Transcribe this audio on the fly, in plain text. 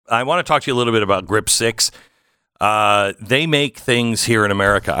I want to talk to you a little bit about Grip 6. They make things here in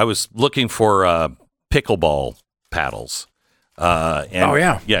America. I was looking for pickleball paddles.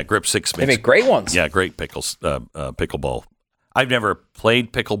 Yeah, Grip 6 They make great ones. Yeah, great pickleball. I've never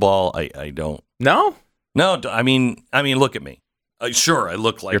played pickleball. I don't. No? No, I mean, look at me. Sure, I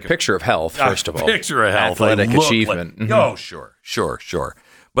look like your picture of health, first of all. Picture of health. Athletic achievement. Like, oh, sure.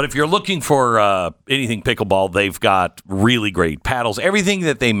 But if you're looking for anything pickleball, they've got really great paddles. Everything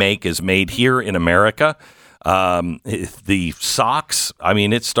that they make is made here in America. The socks, I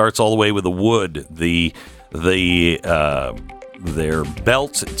mean, it starts all the way with the wood. Their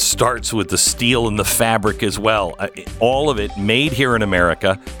belts, it starts with the steel and the fabric as well. All of it made here in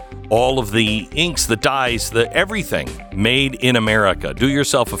America. All of the inks, the dyes, everything made in America. Do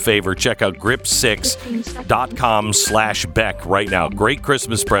yourself a favor. Check out grip6.com/Beck right now. Great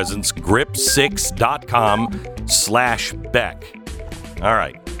Christmas presents. grip6.com/Beck. All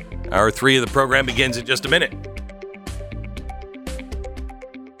right. Hour 3 of the program begins in just a minute.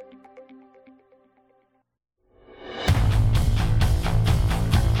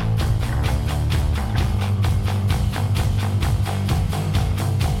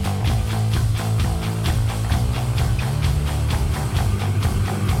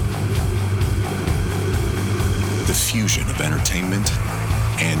 The fusion of entertainment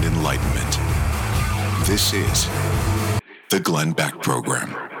and enlightenment. This is the Glenn Beck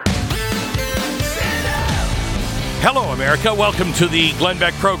Program. Hello, America. Welcome to the Glenn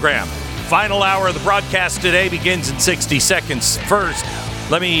Beck Program. Final hour of the broadcast today begins in 60 seconds. First,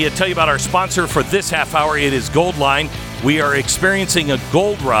 let me tell you about our sponsor for this half hour. It is Goldline. We are experiencing a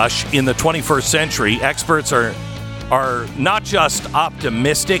gold rush in the 21st century. Experts are not just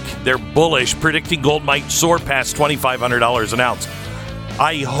optimistic, they're bullish, predicting gold might soar past $2,500 an ounce.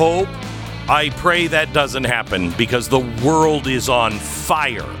 I pray that doesn't happen because the world is on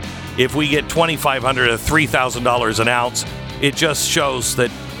fire. If we get $2,500 to $3,000 an ounce, it just shows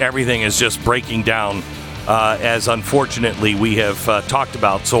that everything is just breaking down, as unfortunately we have talked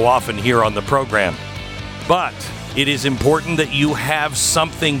about so often here on the program. But it is important that you have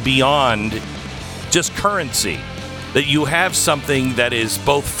something beyond just currency. That you have something that is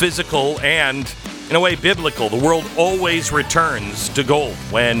both physical and, in a way, biblical. The world always returns to gold.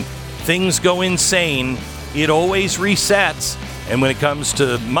 When things go insane, it always resets. And when it comes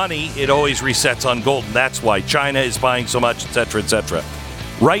to money, it always resets on gold. And that's why China is buying so much, etc., etc.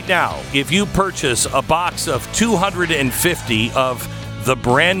 Right now, if you purchase a box of 250 of the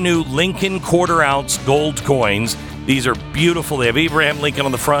brand new Lincoln quarter-ounce gold coins, these are beautiful. They have Abraham Lincoln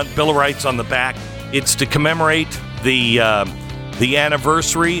on the front, Bill of Rights on the back. It's to commemorate the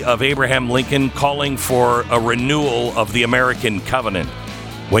anniversary of Abraham Lincoln calling for a renewal of the American covenant.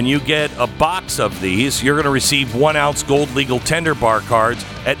 When you get a box of these, you're going to receive 1-ounce gold legal tender bar cards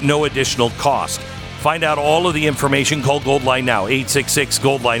at no additional cost. Find out all of the information. Call Goldline now,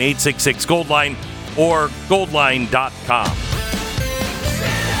 866-GOLDLINE, 866-GOLDLINE, or goldline.com.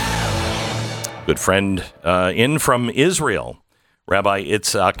 Good friend in from Israel, Rabbi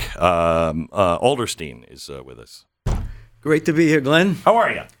Itzhak Alderstein is with us. Great to be here, Glenn. How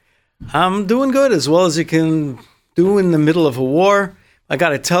are you? I'm doing good, as well as you can do in the middle of a war. I got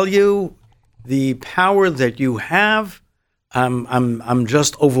to tell you, the power that you have, I'm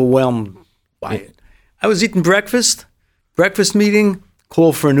just overwhelmed by it. I was eating breakfast meeting,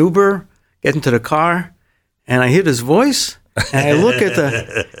 call for an Uber, get into the car, and I hear this voice, and I look at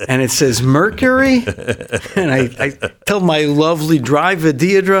and it says Mercury, and I tell my lovely driver,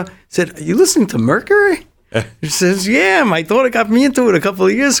 Deidre, said, "Are you listening to Mercury?" She says, "Yeah, my daughter got me into it a couple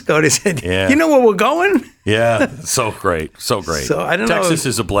of years ago." They said, "You know where we're going?" Yeah, so great. So I don't know. Texas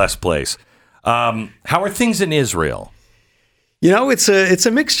is a blessed place. How are things in Israel? You know, it's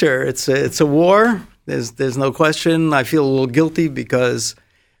a mixture. It's a war. There's no question. I feel a little guilty because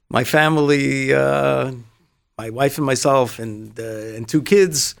my family, my wife and myself, and 2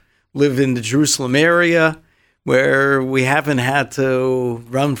 kids live in the Jerusalem area, where we haven't had to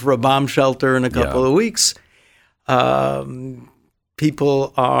run for a bomb shelter in a couple of weeks.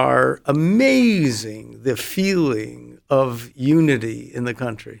 People are amazing. The feeling of unity in the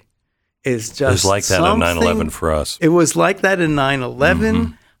country is just It was like that on 9/11 for us. It was like that in 9/11.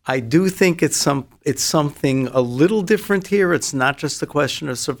 Mm-hmm. I do think it's something a little different here. It's not just a question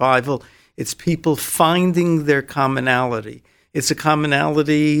of survival. It's people finding their commonality. It's a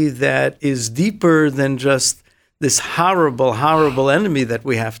commonality that is deeper than just this horrible, horrible enemy that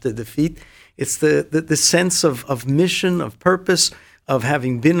we have to defeat. It's the sense of mission, of purpose, of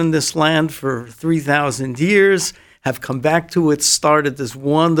having been in this land for 3,000 years, have come back to it, started this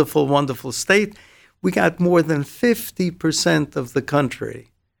wonderful, wonderful state. We got more than 50% of the country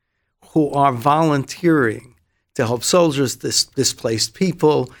who are volunteering to help soldiers, displaced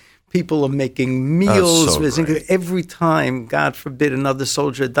people. People are making meals. great. Every time, God forbid, another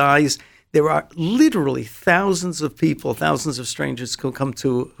soldier dies, there are literally thousands of people, thousands of strangers who come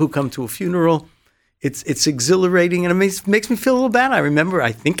to a funeral. It's exhilarating, and it makes me feel a little bad.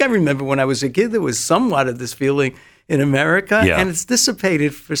 I think I remember when I was a kid, there was somewhat of this feeling in America, and it's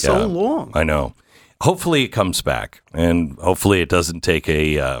dissipated for so long. I know. Hopefully it comes back, and hopefully it doesn't take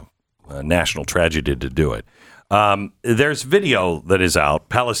a national tragedy to do it. There's video that is out.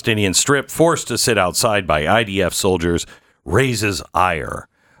 Palestinian strip forced to sit outside by IDF soldiers raises ire.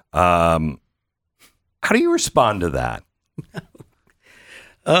 How do you respond to that?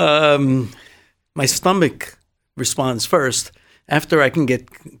 My stomach responds first after I can get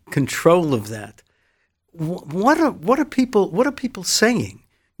control of that. What are people saying?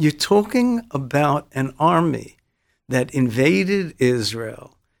 You're talking about an army that invaded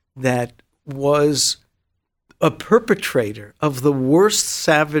Israel, that was a perpetrator of the worst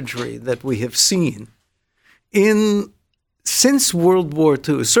savagery that we have seen since World War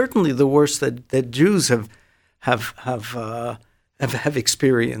II. Certainly the worst that Jews have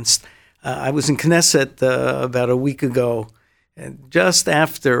experienced. I was in Knesset about a week ago, and just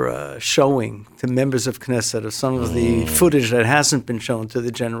after showing to members of Knesset of some of the footage that hasn't been shown to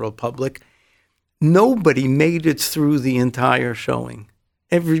the general public, nobody made it through the entire showing.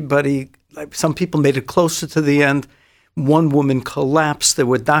 Everybody, some people made it closer to the end. One woman collapsed. There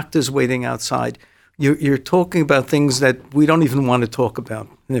were doctors waiting outside. You're talking about things that we don't even want to talk about.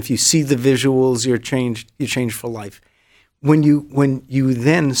 And if you see the visuals, you're changed for life. When you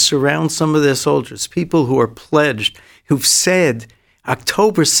then surround some of their soldiers, people who are pledged, who've said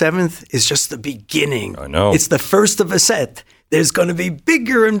October 7th is just the beginning. I know. It's the first of a set. There's going to be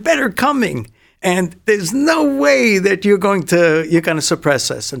bigger and better coming. And there's no way that you're going to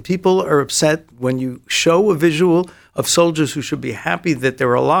suppress us. And people are upset when you show a visual of soldiers who should be happy that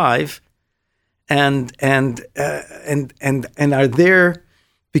they're alive and are there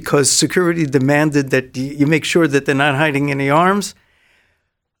because security demanded that you make sure that they're not hiding any arms.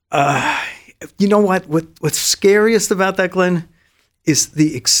 You know what's scariest about that, Glenn, is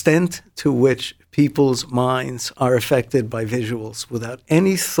the extent to which people's minds are affected by visuals without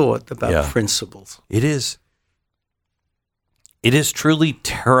any thought about principles. It is truly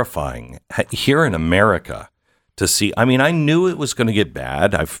terrifying here in America to see. I mean, I knew it was going to get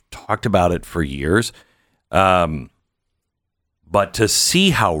bad. I've talked about it for years. But to see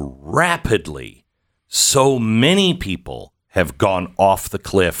how rapidly so many people have gone off the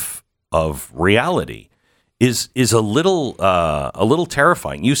cliff of reality is a little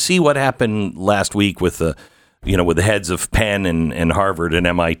terrifying. You see what happened last week with the heads of Penn and Harvard and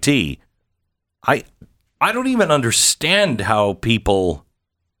MIT. I don't even understand how people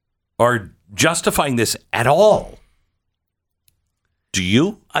are justifying this at all. Do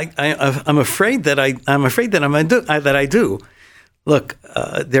you? I'm afraid that I do. Look,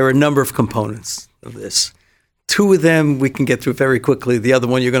 there are a number of components of this. Two of them we can get through very quickly. The other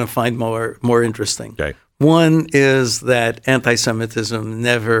one you're going to find more interesting. Okay. One is that anti-Semitism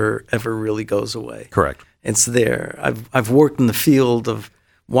never, ever really goes away. Correct. It's there. I've worked in the field of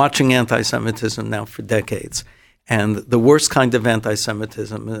watching anti-Semitism now for decades. And the worst kind of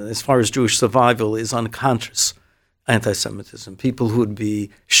anti-Semitism, as far as Jewish survival, is unconscious anti-Semitism. People who would be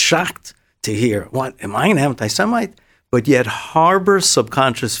shocked to hear, what, am I an anti-Semite? But yet harbor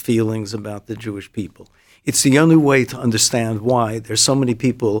subconscious feelings about the Jewish people. It's the only way to understand why there's so many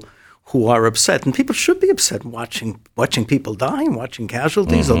people who are upset. And people should be upset watching people die and watching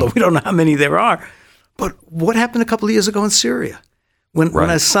casualties, although we don't know how many there are. But what happened a couple of years ago in Syria? When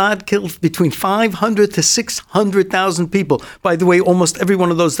Assad killed between 500 to 600,000 people. By the way, almost every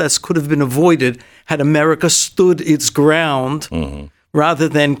one of those deaths could have been avoided had America stood its ground rather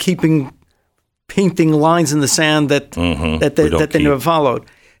than painting lines in the sand that they never followed.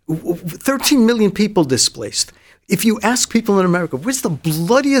 13 million people displaced. If you ask people in America, where's the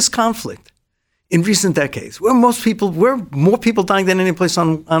bloodiest conflict in recent decades? Where more people dying than any place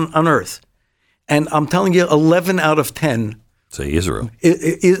on Earth. And I'm telling you, 11 out of 10 say Israel.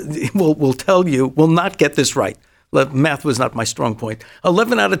 Will tell you, will not get this right. Math was not my strong point.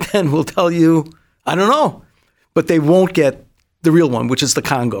 11 out of 10 will tell you, I don't know, but they won't get the real one, which is the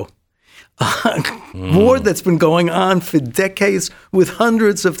Congo. War that's been going on for decades with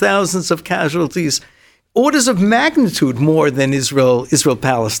hundreds of thousands of casualties, orders of magnitude more than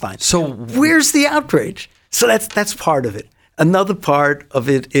Israel-Palestine. So where's the outrage? So that's part of it. Another part of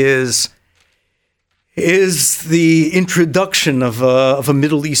it is the introduction of a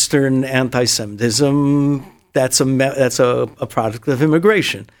Middle Eastern anti-Semitism that's a product of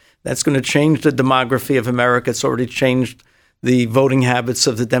immigration. That's going to change the demography of America. It's already changed the voting habits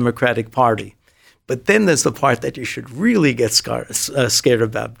of the Democratic Party. But then there's the part that you should really get scared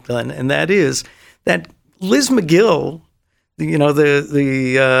about, Glenn, and that is that Liz McGill,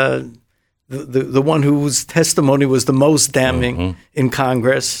 the one whose testimony was the most damning in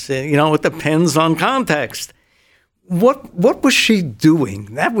Congress, it depends on context. What was she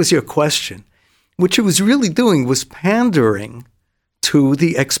doing? That was your question. What she was really doing was pandering to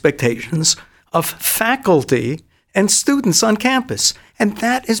the expectations of faculty and students on campus. And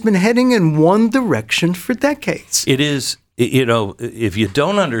that has been heading in one direction for decades. It is, if you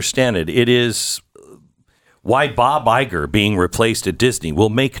don't understand it, it is why Bob Iger being replaced at Disney will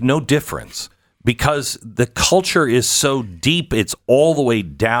make no difference, because the culture is so deep, it's all the way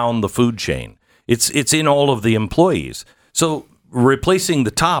down the food chain. It's in all of the employees. So replacing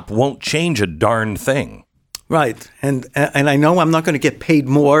the top won't change a darn thing. Right. And I know I'm not going to get paid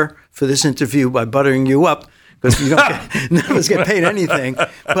more for this interview by buttering you up, because none of us get paid anything.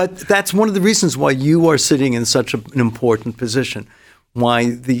 But that's one of the reasons why you are sitting in such an important position, why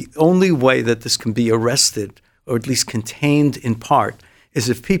the only way that this can be arrested, or at least contained in part, is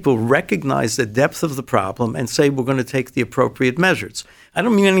if people recognize the depth of the problem and say we're going to take the appropriate measures. I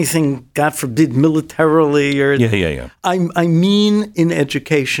don't mean anything, God forbid, militarily. Yeah. I mean in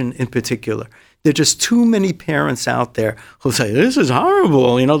education in particular. There are just too many parents out there who say, this is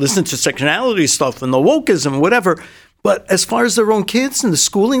horrible, this intersectionality stuff and the wokeism, whatever. But as far as their own kids and the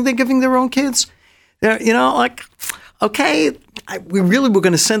schooling they're giving their own kids, they're, okay, we really were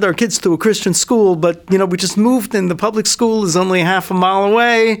going to send our kids to a Christian school, but, we just moved and the public school is only half a mile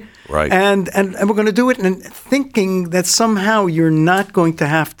away. Right. And we're going to do it, and thinking that somehow you're not going to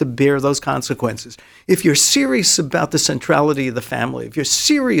have to bear those consequences. If you're serious about the centrality of the family, if you're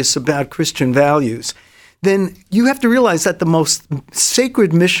serious about Christian values, then you have to realize that the most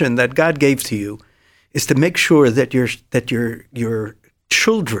sacred mission that God gave to you is to make sure that your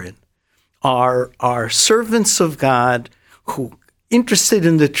children are servants of God who interested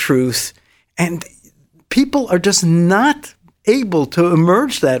in the truth, and people are just not able to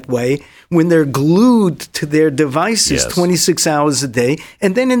emerge that way when they're glued to their devices 26 hours a day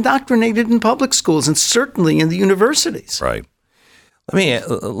and then indoctrinated in public schools and certainly in the universities. Right.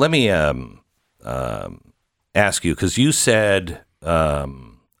 Let me ask you, because you said a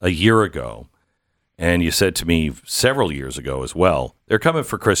year ago, and you said to me several years ago as well, they're coming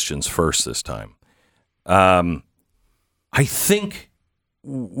for Christians first this time. I think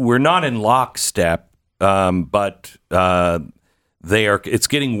we're not in lockstep, but they are. It's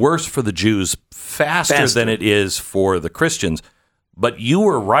getting worse for the Jews faster than it is for the Christians. But you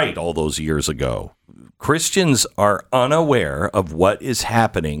were right all those years ago. Christians are unaware of what is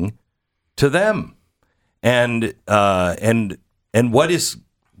happening to them, and what is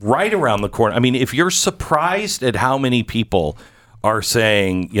right around the corner. I mean, if you're surprised at how many people are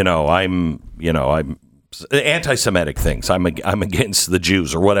saying, I'm anti-Semitic things, I'm against the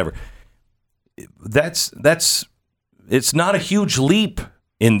Jews or whatever. It's not a huge leap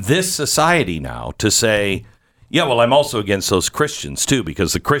in this society now to say, yeah, well, I'm also against those Christians too,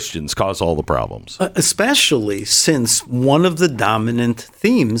 because the Christians cause all the problems. Especially since one of the dominant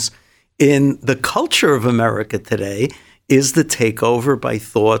themes in the culture of America today is the takeover by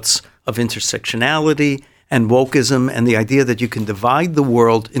thoughts of intersectionality and wokeism, and the idea that you can divide the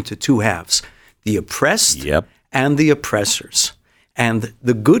world into two halves, the oppressed and the oppressors. And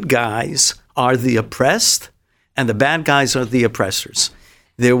the good guys are the oppressed, and the bad guys are the oppressors.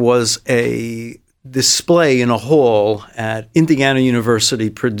 There was a display in a hall at Indiana University,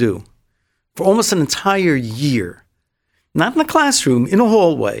 Purdue, for almost an entire year, not in a classroom, in a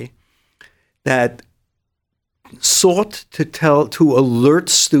hallway, that sought to alert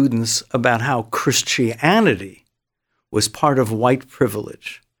students about how Christianity was part of white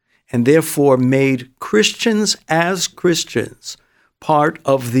privilege, and therefore made Christians as Christians part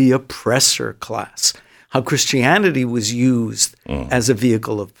of the oppressor class, how Christianity was used as a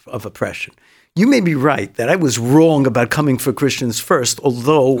vehicle of oppression. You may be right that I was wrong about coming for Christians first,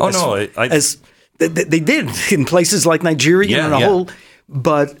 although as they did in places like Nigeria and a whole,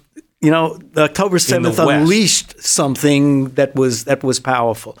 but October 7th unleashed something that was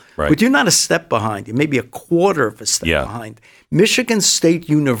powerful. Right. But you're not a step behind. You may be a quarter of a step behind. Michigan State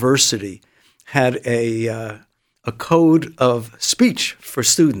University had a code of speech for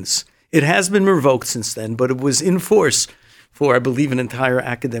students. It has been revoked since then, but it was in force for, I believe, an entire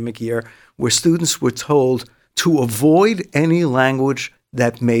academic year, where students were told to avoid any language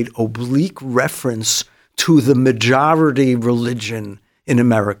that made oblique reference to the majority religion in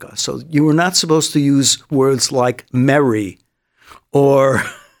America. So you were not supposed to use words like Mary or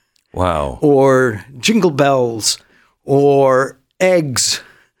Wow. or jingle bells or eggs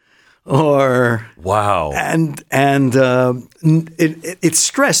or wow. and it's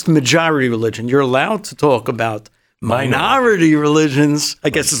stressed majority religion. You're allowed to talk about minority religions,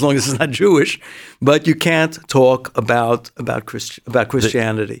 I guess, as long as it's not Jewish, but you can't talk about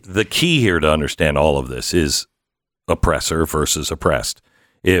Christianity. The key here to understand all of this is oppressor versus oppressed.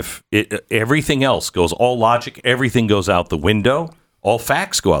 If everything else goes, all logic, everything goes out the window, all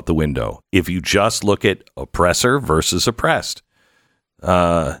facts go out the window. If you just look at oppressor versus oppressed,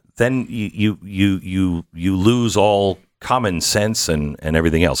 then you lose all common sense and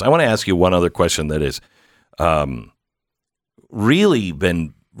everything else. I want to ask you one other question that is really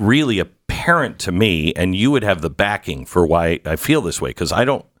been really apparent to me, and you would have the backing for why I feel this way, because I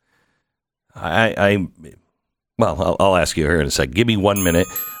don't. Well, I'll ask you here in a second. Give me 1 minute.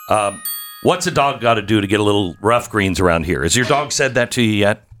 What's a dog got to do to get a little rough greens around here? Has your dog said that to you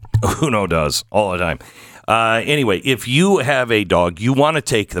yet? Uno does all the time. Anyway, if you have a dog, you want to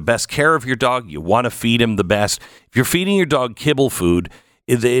take the best care of your dog. You want to feed him the best. If you're feeding your dog kibble food,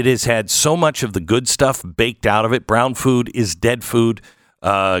 it has had so much of the good stuff baked out of it. Brown food is dead food.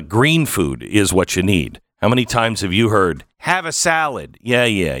 Green food is what you need. How many times have you heard, have a salad? Yeah,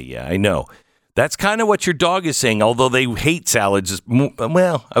 I know. That's kind of what your dog is saying, although they hate salads.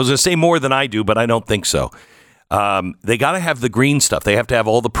 Well, I was going to say more than I do, but I don't think so. They got to have the green stuff. They have to have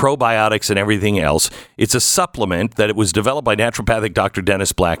all the probiotics and everything else. It's a supplement that it was developed by naturopathic Dr.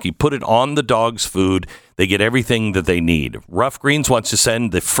 Dennis Black. He put it on the dog's food. They get everything that they need. Rough Greens wants to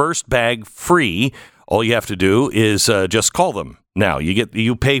send the first bag free. All you have to do is just call them. Now,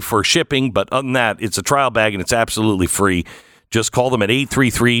 you pay for shipping, but other than that, it's a trial bag and it's absolutely free. Just call them at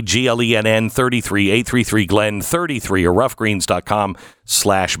 833-GLENN-33, 833-GLENN-33, or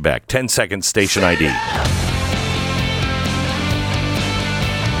roughgreens.com/Beck. 10 seconds, station ID.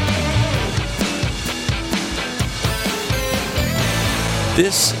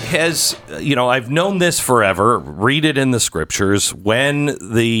 This has, I've known this forever. Read it in the scriptures. When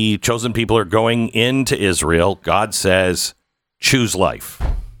the chosen people are going into Israel, God says, choose life.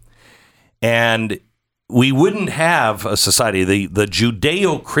 And we wouldn't have a society. The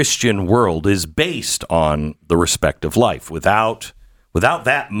Judeo-Christian world is based on the respect of life. Without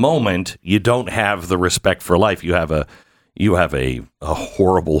that moment, you don't have the respect for life. You have a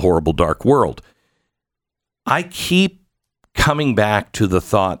horrible, horrible, dark world. I keep coming back to the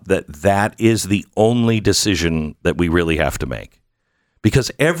thought that is the only decision that we really have to make.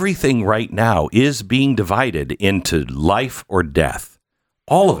 Because everything right now is being divided into life or death.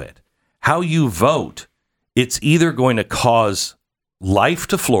 All of it. How you vote, it's either going to cause life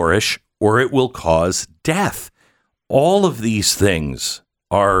to flourish or it will cause death. All of these things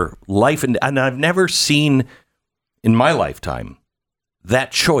are life, and I've never seen in my lifetime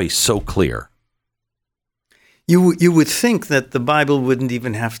that choice so clear. You would think that the Bible wouldn't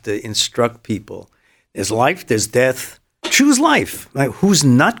even have to instruct people. There's life, there's death. Choose life. Like, who's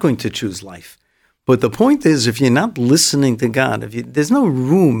not going to choose life? But the point is, if you're not listening to God, there's no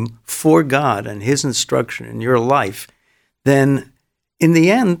room for God and His instruction in your life, then in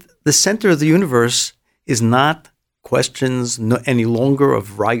the end, the center of the universe is not questions any longer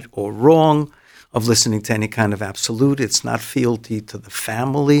of right or wrong, of listening to any kind of absolute. It's not fealty to the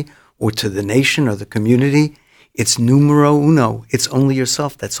family or to the nation or the community. It's numero uno. It's only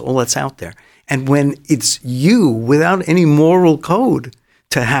yourself. That's all that's out there. And when it's you, without any moral code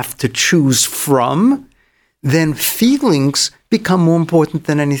to have to choose from, then feelings become more important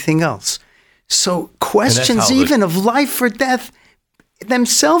than anything else. So questions even of life or death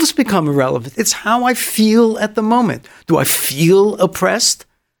themselves become irrelevant. It's how I feel at the moment. Do I feel oppressed?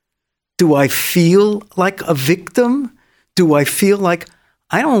 Do I feel like a victim? Do I feel like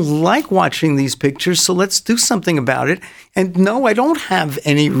I don't like watching these pictures, so let's do something about it? And no, I don't have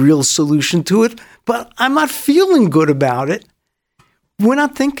any real solution to it, but I'm not feeling good about it. We're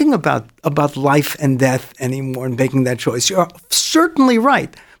not thinking about life and death anymore and making that choice. You're certainly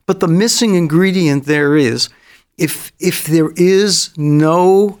right, but the missing ingredient there is, if there is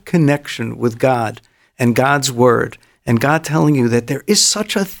no connection with God and God's word, and God telling you that there is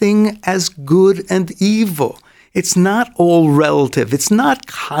such a thing as good and evil, it's not all relative. It's not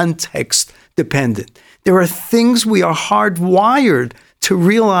context dependent. There are things we are hardwired to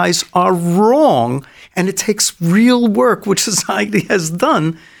realize are wrong, and it takes real work, which society has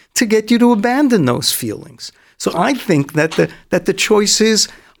done, to get you to abandon those feelings. So I think that the choice is,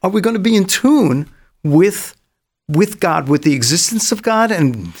 are we going to be in tune with God, with the existence of God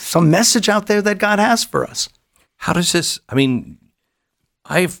and some message out there that God has for us? How does this,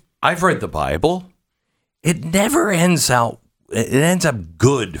 I've read the Bible. It never ends out it ends up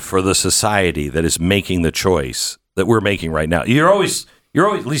good for the society that is making the choice that we're making right now. You're always,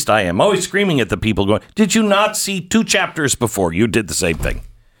 at least I am, always screaming at the people going, did you not see 2 chapters before? You did the same thing.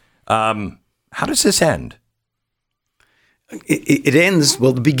 How does this end? It ends,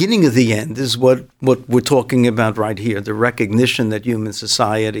 well, the beginning of the end is what we're talking about right here, the recognition that human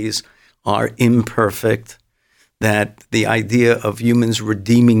societies are imperfect, that the idea of humans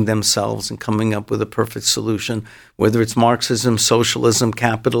redeeming themselves and coming up with a perfect solution, whether it's Marxism, socialism,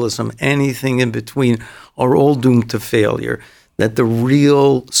 capitalism, anything in between, are all doomed to failure, that the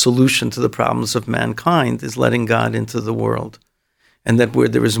real solution to the problems of mankind is letting God into the world, and that where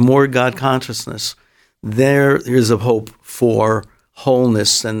there is more God consciousness, there is a hope for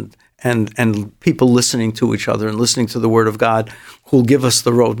wholeness and people listening to each other and listening to the Word of God who'll give us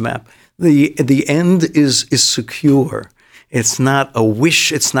the roadmap. The end is secure. It's not a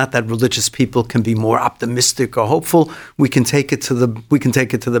wish. It's not that religious people can be more optimistic or hopeful. We can take it to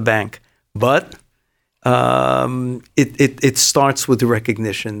the bank. But it starts with the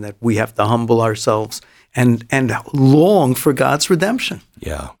recognition that we have to humble ourselves and long for God's redemption.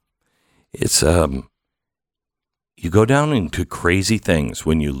 Yeah, it's you go down into crazy things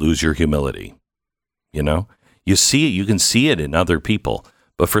when you lose your humility. You know, you see it. You can see it in other people.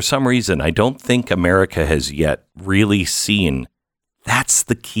 But for some reason, I don't think America has yet really seen that's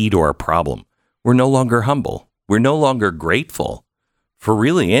the key to our problem. We're no longer humble. We're no longer grateful for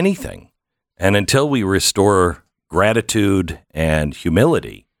really anything. And until we restore gratitude and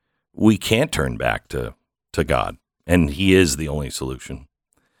humility, we can't turn back to God. And He is the only solution.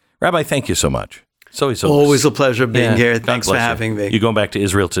 Rabbi, thank you so much. Always a pleasure being here. Thanks for having me. You going back to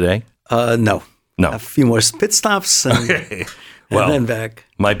Israel today? No. No. A few more pit stops and, okay. And then back.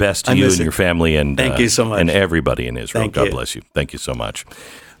 My best to you and your family, and thank you so much. And everybody in Israel. God bless you. Thank you so much.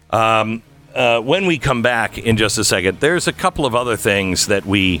 When we come back in just a second, there's a couple of other things that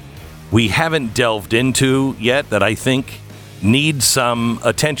we haven't delved into yet that I think need some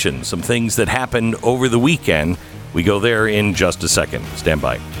attention. Some things that happened over the weekend. We go there in just a second. Stand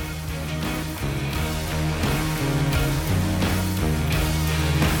by.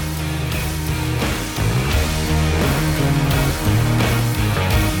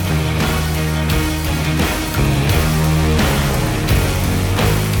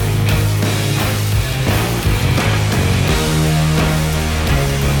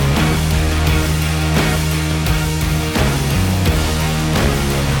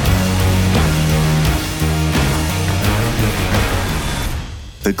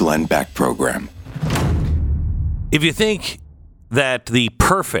 The Glenn Beck Program. If you think that the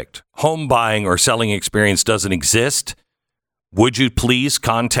perfect home buying or selling experience doesn't exist, would you please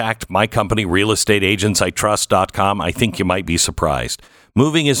contact my company, realestateagentsitrust.com? I think you might be surprised.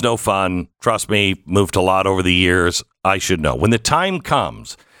 Moving is no fun. Trust me, moved a lot over the years. I should know. When the time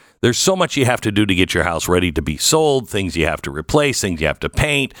comes, there's so much you have to do to get your house ready to be sold, things you have to replace, things you have to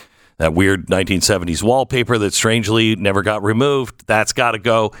paint. That weird 1970s wallpaper that strangely never got removed, that's got to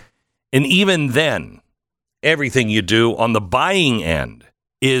go. And even then, everything you do on the buying end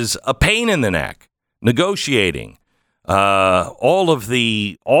is a pain in the neck. Negotiating, all of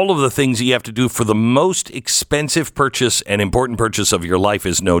the things that you have to do for the most expensive purchase and important purchase of your life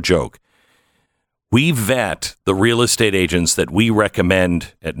is no joke. We vet the real estate agents that we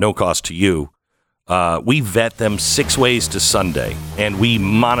recommend at no cost to you. We vet them 6 ways to Sunday, and we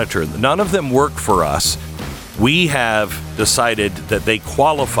monitor them. None of them work for us. We have decided that they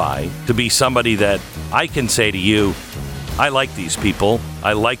qualify to be somebody that I can say to you, I like these people.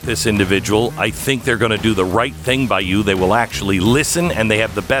 I like this individual. I think they're going to do the right thing by you. They will actually listen, and they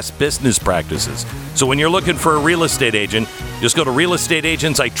have the best business practices. So when you're looking for a real estate agent, just go to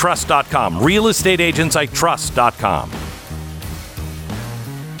realestateagentsitrust.com. Realestateagentsitrust.com.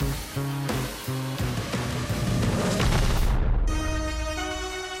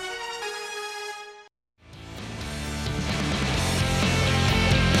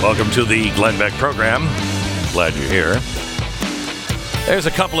 Welcome to the Glenn Beck Program. Glad you're here. There's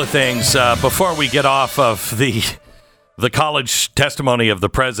a couple of things before we get off of the college testimony of the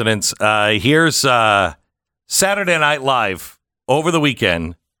presidents. Here's Saturday Night Live over the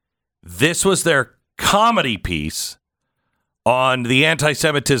weekend. This was their comedy piece on the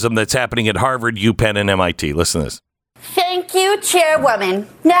anti-Semitism that's happening at Harvard, UPenn, and MIT. Listen to this. Thank you, Chairwoman.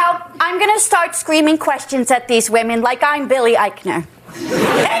 Now, I'm going to start screaming questions at these women like I'm Billy Eichner.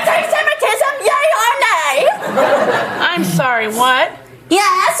 Anti-Semitism, yay or nay? I'm sorry, what?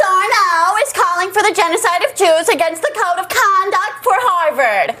 Yes or no is calling for the genocide of Jews against the Code of Conduct for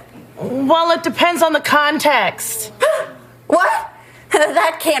Harvard. Well, it depends on the context. What?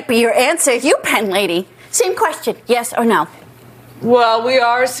 That can't be your answer, you pen lady. Same question, yes or no? Well, we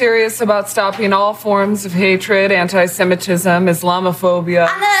are serious about stopping all forms of hatred, anti-Semitism, Islamophobia.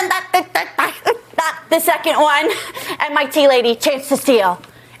 The second one, and my tea lady, Chance to Steal.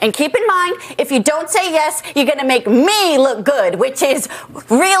 And keep in mind, if you don't say yes, you're going to make me look good, which is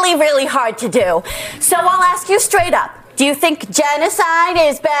really, really hard to do. So I'll ask you straight up. Do you think genocide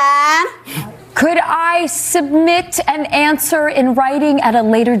is bad? Could I submit an answer in writing at a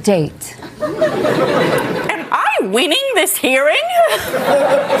later date? Am I winning this hearing?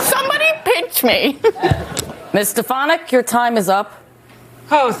 Somebody pinch me. Ms. Stefanik, your time is up.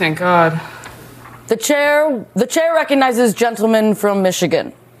 Oh, thank God. The chair recognizes gentleman from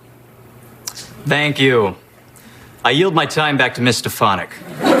Michigan. Thank you. I yield my time back to Miss Stefanik.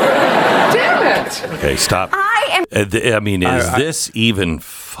 Damn it! Okay, stop. I mean, is this even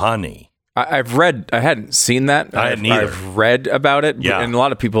funny? I hadn't seen that. I hadn't either. I've read about it. Yeah. And a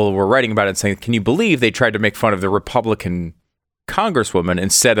lot of people were writing about it and saying, can you believe they tried to make fun of the Republican congresswoman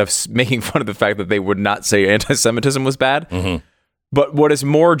instead of making fun of the fact that they would not say anti-Semitism was bad? Mm-hmm. But what is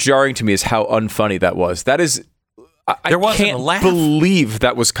more jarring to me is how unfunny that was. That is, I can't believe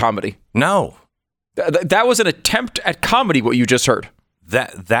that was comedy. No. That was an attempt at comedy, what you just heard.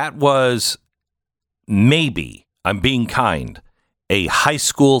 That was maybe, I'm being kind, a high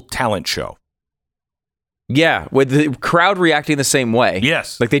school talent show. Yeah, with the crowd reacting the same way.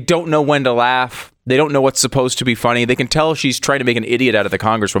 Yes. Like they don't know when to laugh. They don't know what's supposed to be funny. They can tell she's trying to make an idiot out of the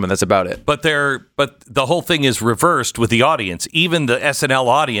congresswoman. That's about it. But the whole thing is reversed with the audience. Even the SNL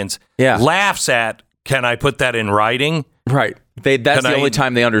audience laughs at, can I put that in writing? Right. That's the only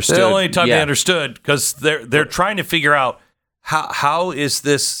time they understood. The only time they understood, because they're trying to figure out how is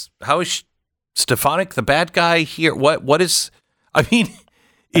Stefanik the bad guy here? What is? I mean,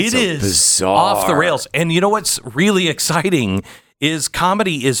 it is bizarre. Off the rails. And you know what's really exciting is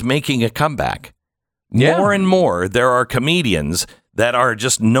comedy is making a comeback. Yeah. More and more, there are comedians that are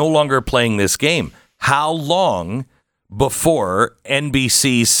just no longer playing this game. How long before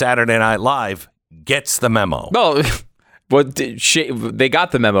NBC's Saturday Night Live gets the memo? Well, they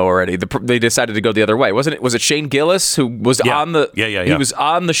got the memo already. They decided to go the other way, wasn't it? Was it Shane Gillis who was on the? Yeah. He was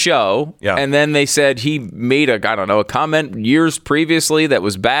on the show, and then they said he made a comment years previously that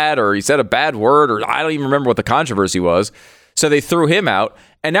was bad, or he said a bad word, or I don't even remember what the controversy was. So they threw him out,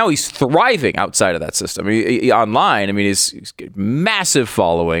 and now he's thriving outside of that system. He online, I mean, he's got massive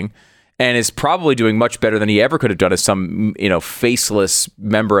following, and is probably doing much better than he ever could have done as some faceless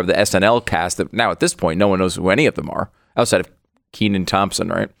member of the SNL cast. That now at this point, no one knows who any of them are. Outside of Kenan Thompson,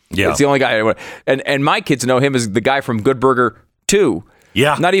 right? Yeah. It's the only guy. And my kids know him as the guy from Good Burger 2.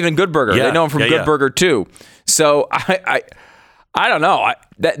 Yeah. Not even Good Burger. Yeah. They know him from Good Burger 2. So I don't know.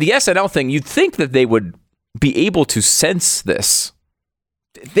 The SNL thing, you'd think that they would be able to sense this.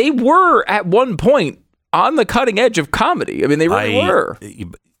 They were at one point on the cutting edge of comedy. I mean, they really were.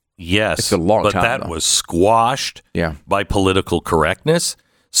 Yes. It's a long time, that though. was squashed by political correctness.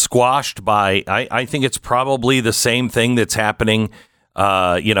 Squashed by, I think it's probably the same thing that's happening,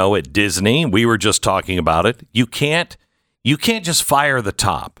 at Disney. We were just talking about it. You can't just fire the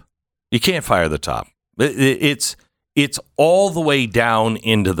top. You can't fire the top. It's all the way down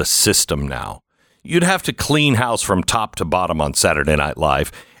into the system now. You'd have to clean house from top to bottom on Saturday Night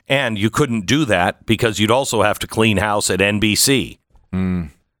Live, and you couldn't do that because you'd also have to clean house at NBC.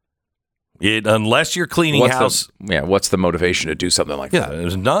 Unless you're cleaning house. What's the motivation to do something like that?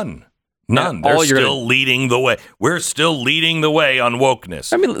 There's none. Yeah, They're still leading the way. We're still leading the way on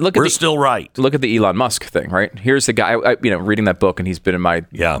wokeness. I mean, we're still right. Look at the Elon Musk thing, right? Here's the guy, reading that book, and he's been in my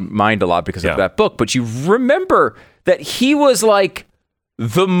mind a lot because of that book. But you remember that he was like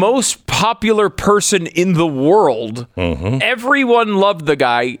the most popular person in the world. Mm-hmm. Everyone loved the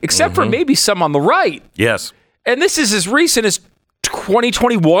guy, except for maybe some on the right. Yes. And this is as recent as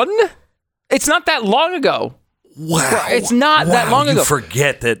 2021. It's not that long ago. Wow. It's not that long ago. You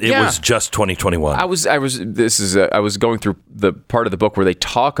forget that it was just 2021. I was going through the part of the book where they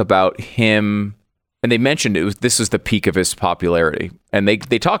talk about him, and they mentioned this was the peak of his popularity. And they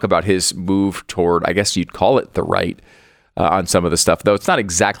talk about his move toward, I guess you'd call it the right, on some of the stuff, though it's not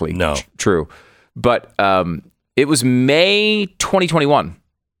exactly true. But it was May 2021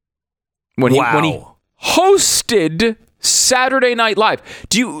 when he hosted Saturday Night Live.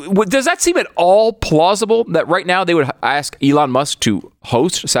 Does that seem at all plausible that right now they would ask Elon Musk to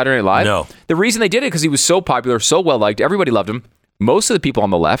host Saturday Night Live? No. The reason they did it because he was so popular, so well liked, everybody loved him. Most of the people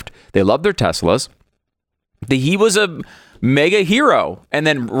on the left, they loved their Teslas. He was a mega hero, and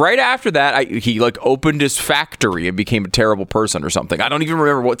then right after that, he opened his factory and became a terrible person or something. I don't even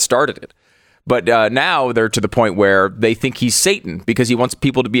remember what started it. But now they're to the point where they think he's Satan because he wants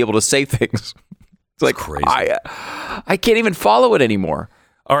people to be able to say things. It's like crazy. I can't even follow it anymore.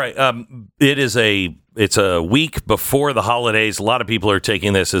 All right. It's a week before the holidays. A lot of people are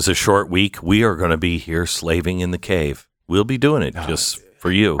taking this as a short week. We are going to be here slaving in the cave. We'll be doing it just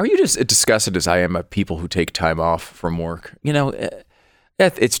for you. Are you just as disgusted as I am at people who take time off from work? You know,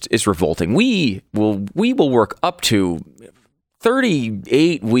 it's revolting. We will work up to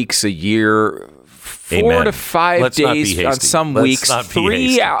 38 weeks a year, 4 to 5 days on some weeks, up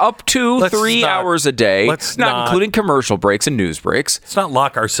to 3 hours a day, not including commercial breaks and news breaks. Let's not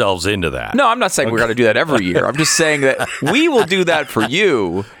lock ourselves into that. No, I'm not saying we're going to do that every year. I'm just saying that we will do that for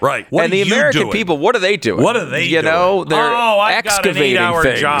you. Right. And the American people, what are they doing? What are they doing? You know, they're I've excavating got an 8-hour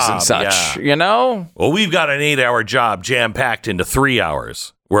things job. and such, Yeah. you know? Well, we've got an 8-hour job jam-packed into 3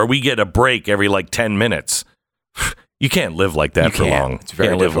 hours where we get a break every 10 minutes. You can't live like that for long. It's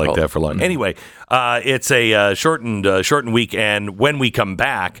very live like difficult. that for long. Anyway, it's a shortened week, and when we come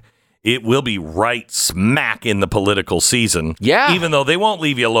back, it will be right smack in the political season. Yeah. Even though they won't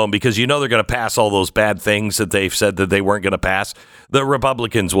leave you alone because you know they're going to pass all those bad things that they've said that they weren't going to pass. The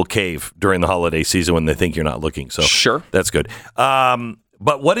Republicans will cave during the holiday season when they think you're not looking. So sure, that's good.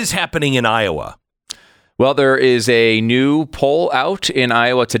 But what is happening in Iowa? Well, there is a new poll out in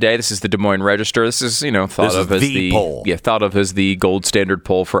Iowa today. This is the Des Moines Register. This is, thought of as the poll. Yeah, thought of as the gold standard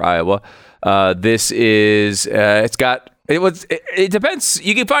poll for Iowa. This is it depends.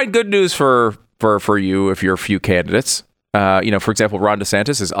 You can find good news for you if you're a few candidates. For example, Ron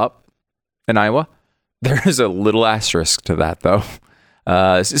DeSantis is up in Iowa. There is a little asterisk to that though.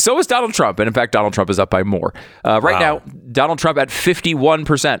 So is Donald Trump. And in fact, Donald Trump is up by more. Right now, Donald Trump at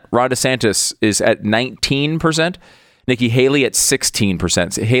 51%. Ron DeSantis is at 19%. Nikki Haley at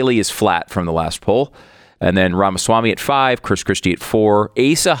 16%. So Haley is flat from the last poll. And then Ramaswamy at 5%. Chris Christie at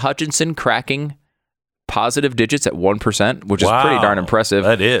 4%. Asa Hutchinson cracking positive digits at 1%, which is pretty darn impressive.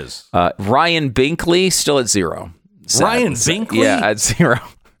 That is. Ryan Binkley still at 0%. Ryan Binkley? Yeah, at 0%.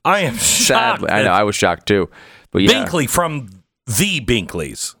 I am shocked. Sadly. I know. I was shocked too. But yeah. Binkley from the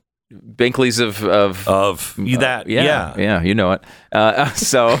Binkleys. Binkleys of that. Yeah, you know it.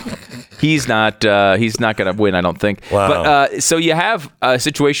 So he's not going to win, I don't think. Wow. But so you have a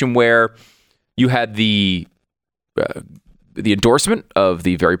situation where you had the endorsement of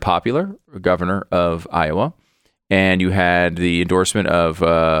the very popular governor of Iowa, and you had the endorsement of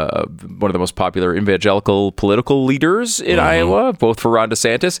one of the most popular evangelical political leaders in Iowa, both for Ron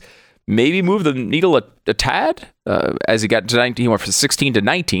DeSantis. Maybe move the needle a tad as he got to 19. He went from 16 to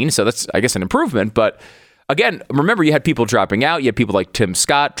 19, so that's, I guess, an improvement. But again, remember, you had people dropping out. You had people like Tim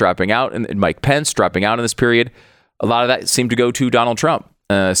Scott dropping out and Mike Pence dropping out in this period. A lot of that seemed to go to Donald Trump.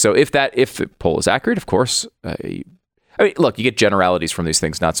 So if the poll is accurate, of course, look, you get generalities from these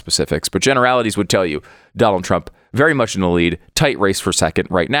things, not specifics, but generalities would tell you Donald Trump very much in the lead, tight race for second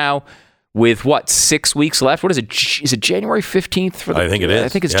right now. With 6 weeks left? What is it? Is it January 15th? I think it is. I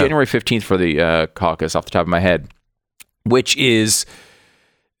think it's January 15th for the caucus off the top of my head, which is,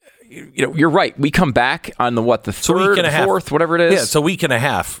 you're right. We come back on the third, fourth, whatever it is. Yeah, it's a week and a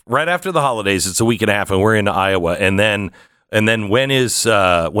half. Right after the holidays, it's a week and a half, and we're into Iowa. And then when is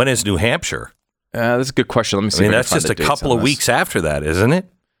New Hampshire? That's a good question. Let me see. That's just a couple of weeks after that, isn't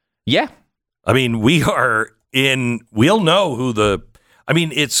it? Yeah. We'll know who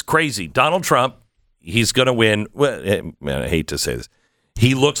it's crazy. Donald Trump, he's going to win. Well, I hate to say this.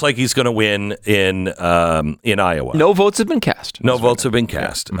 He looks like he's going to win in Iowa. No votes have been cast. Yeah.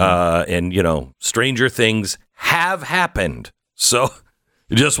 Mm-hmm. And, stranger things have happened. So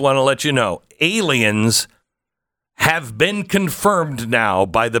just want to let you know, aliens have been confirmed now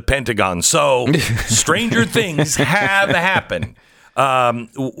by the Pentagon. So stranger things have happened.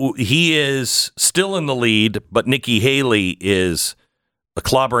 He is still in the lead, but Nikki Haley is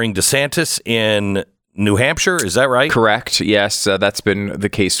clobbering DeSantis in New Hampshire. Is that right? Correct. Yes, that's been the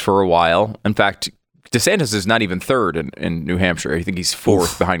case for a while. In fact, DeSantis is not even third in New Hampshire. I think he's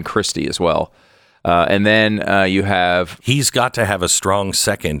fourth behind Christie as well. And then you have... He's got to have a strong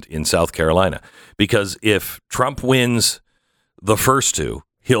second in South Carolina, because if Trump wins the first two,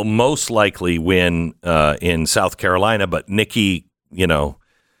 he'll most likely win in South Carolina. But Nikki,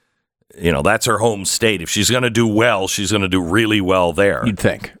 that's her home state. If she's going to do well, she's going to do really well there. You'd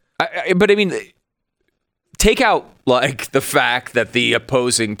think. But take out the fact that the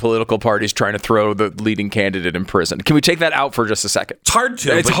opposing political party is trying to throw the leading candidate in prison. Can we take that out for just a second? It's hard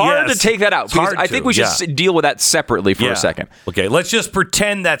to. It's hard to take that out, because I think we should deal with that separately for a second. Okay, let's just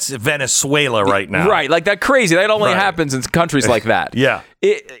pretend that's Venezuela right now. Right, like that crazy. That only happens in countries like that. Yeah.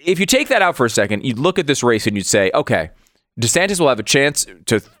 If you take that out for a second, you'd look at this race and you'd say, okay, DeSantis will have a chance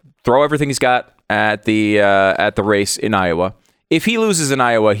to throw everything he's got at the race in Iowa. If he loses in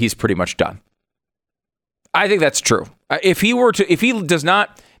Iowa, he's pretty much done. I think that's true. If he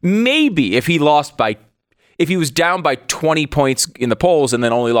was down by 20 points in the polls and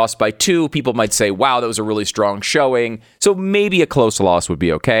then only lost by 2, people might say, wow, that was a really strong showing. So maybe a close loss would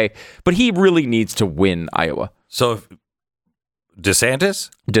be okay. But he really needs to win Iowa. So DeSantis?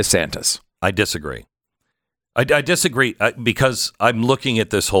 DeSantis. I disagree. I disagree because I'm looking at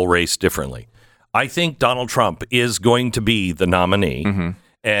this whole race differently. I think Donald Trump is going to be the nominee,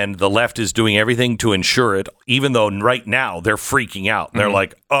 and the left is doing everything to ensure it, even though right now they're freaking out. They're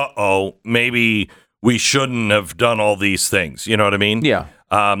like, uh-oh, maybe we shouldn't have done all these things. You know what I mean? Yeah.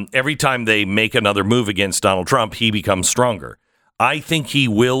 Every time they make another move against Donald Trump, he becomes stronger. I think he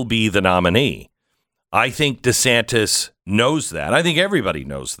will be the nominee. I think DeSantis knows that. I think everybody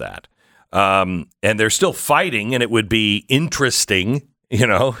knows that. And they're still fighting, and it would be interesting,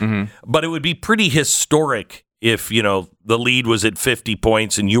 but it would be pretty historic if, the lead was at 50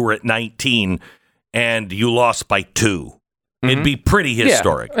 points and you were at 19 and you lost by 2. It'd be pretty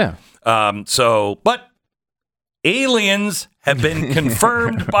historic. Yeah. But aliens have been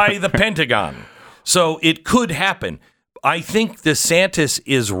confirmed by the Pentagon. So it could happen. I think DeSantis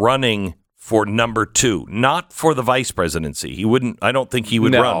is running for number 2, not for the vice presidency. I don't think he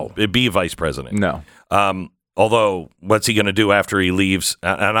would run. It'd be vice president. No. Although, what's he going to do after he leaves?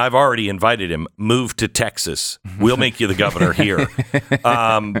 And I've already invited him. Move to Texas. We'll make you the governor here.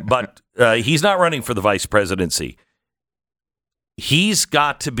 But he's not running for the vice presidency. He's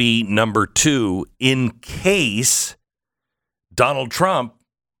got to be number 2 in case Donald Trump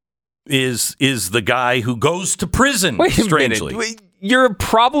is the guy who goes to prison. Wait a strangely. minute. Your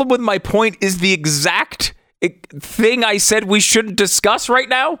problem with my point is the exact thing I said we shouldn't discuss right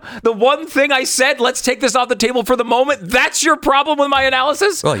now. The one thing I said, let's take this off the table for the moment. That's your problem with my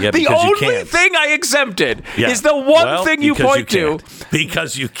analysis? Well, yeah, the only thing I exempted is the one thing you point to.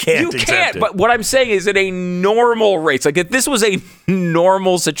 Because you can't exempt it. But what I'm saying is in a normal race, like if this was a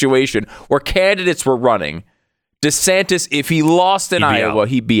normal situation where candidates were running, DeSantis, if he lost in Iowa,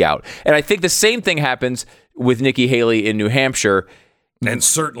 he'd be out. And I think the same thing happens with Nikki Haley in New Hampshire. And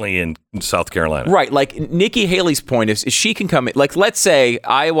certainly in South Carolina. Right. Like Nikki Haley's point is she can come in. Like, let's say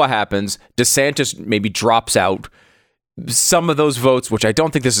Iowa happens. DeSantis maybe drops out. Some of those votes, which I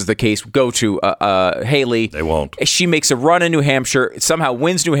don't think this is the case, go to Haley. They won't. She makes a run in New Hampshire, somehow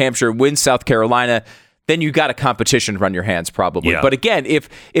wins New Hampshire, wins South Carolina. Then you got a competition to run your hands probably. Yeah. But again,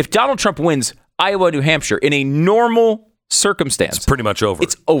 if Donald Trump wins Iowa, New Hampshire in a normal circumstance, it's pretty much over.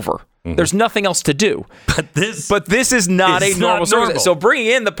 It's over. Mm-hmm. There's nothing else to do. But this is not a normal circumstance. So bringing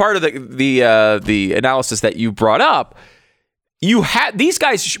in the part of the analysis that you brought up, these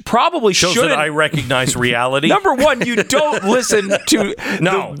guys probably shows shouldn't. That I recognize reality. Number one, you don't listen to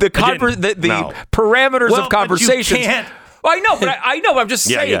the parameters of conversations. You can't. Well, I know. I'm just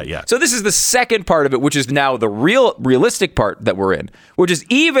saying. Yeah. So this is the second part of it, which is now the realistic part that we're in, which is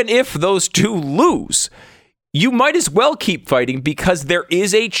even if those two lose, you might as well keep fighting because there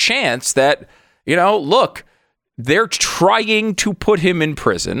is a chance that, look, they're trying to put him in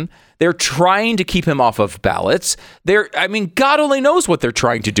prison. They're trying to keep him off of ballots. God only knows what they're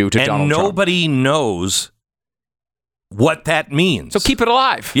trying to do to Donald Trump. And nobody knows what that means. So keep it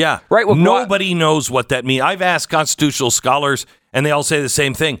alive. Yeah. Right. Well, nobody knows what that means. I've asked constitutional scholars and they all say the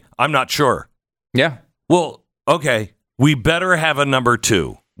same thing. I'm not sure. Yeah. Well, okay. We better have a number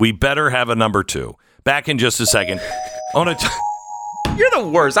 2. Back in just a second. You're the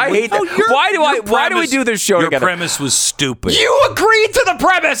worst. I hate that. Why do we do this show together? Your premise was stupid. You agreed to the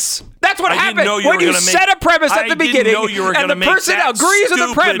premise. That's what happened when you set a premise at the beginning, and the person agrees with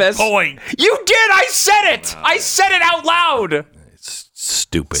the premise. Point. You did. I said it. I said it out loud. It's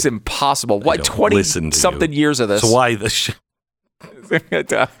stupid. It's impossible. What 20-something years of this? That's why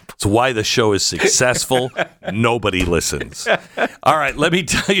It's why the show is successful. Nobody listens. All right, let me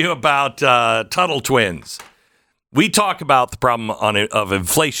tell you about Tuttle Twins. We talk about the problem of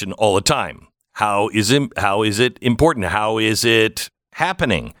inflation all the time. How is it important? How is it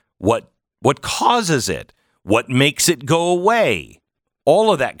happening? What causes it? What makes it go away?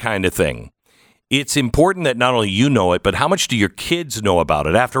 All of that kind of thing. It's important that not only you know it, but how much do your kids know about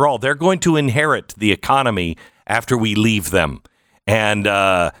it? After all, they're going to inherit the economy after we leave them. And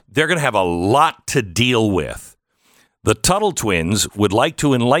they're going to have a lot to deal with. The Tuttle Twins would like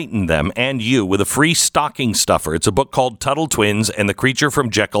to enlighten them and you with a free stocking stuffer. It's a book called Tuttle Twins and the Creature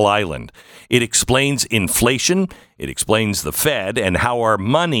from Jekyll Island. It explains inflation, it explains the Fed, and how our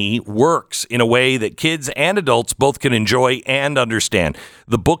money works in a way that kids and adults both can enjoy and understand.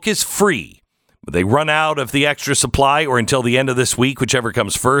 The book is free. They run out of the extra supply or until the end of this week, whichever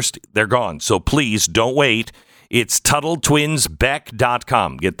comes first, they're gone. So please don't wait. It's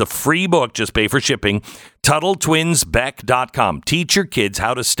TuttleTwinsBeck.com. Get the free book, just pay for shipping. TuttleTwinsBeck.com. Teach your kids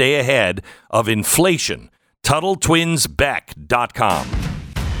how to stay ahead of inflation. TuttleTwinsBeck.com.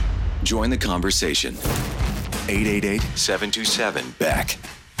 Join the conversation. 888-727-BECK.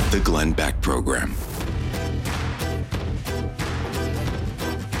 The Glenn Beck Program.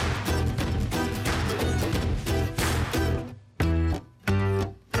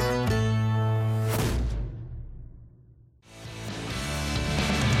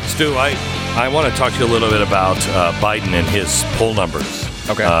 Stu, I want to talk to you a little bit about Biden and his poll numbers.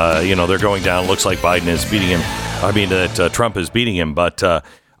 Okay. They're going down. Looks like Biden is beating him. I mean, that Trump is beating him. But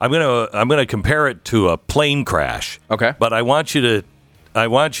I'm gonna compare it to a plane crash. Okay. But I want you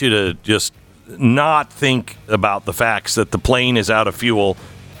to just not think about the facts that the plane is out of fuel.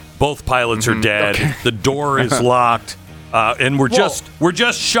 Both pilots are dead. Okay. The door is locked, and we're just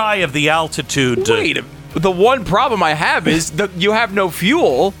shy of the altitude. The one problem I have is that you have no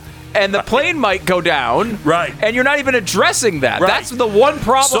fuel, and the plane might go down. Right. And you're not even addressing that. Right. That's the one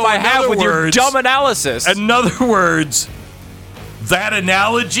problem I have with your dumb analysis. In other words, that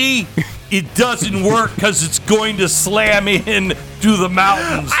analogy, it doesn't work because it's going to slam in through the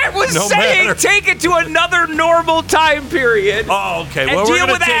mountains. I was saying take it to another normal time period. Oh, okay. And well, we're deal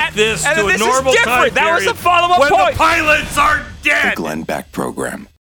going with to take that. this And to a this normal is time different. period. That was the follow-up when point. the pilots are dead. The Glenn Beck Program.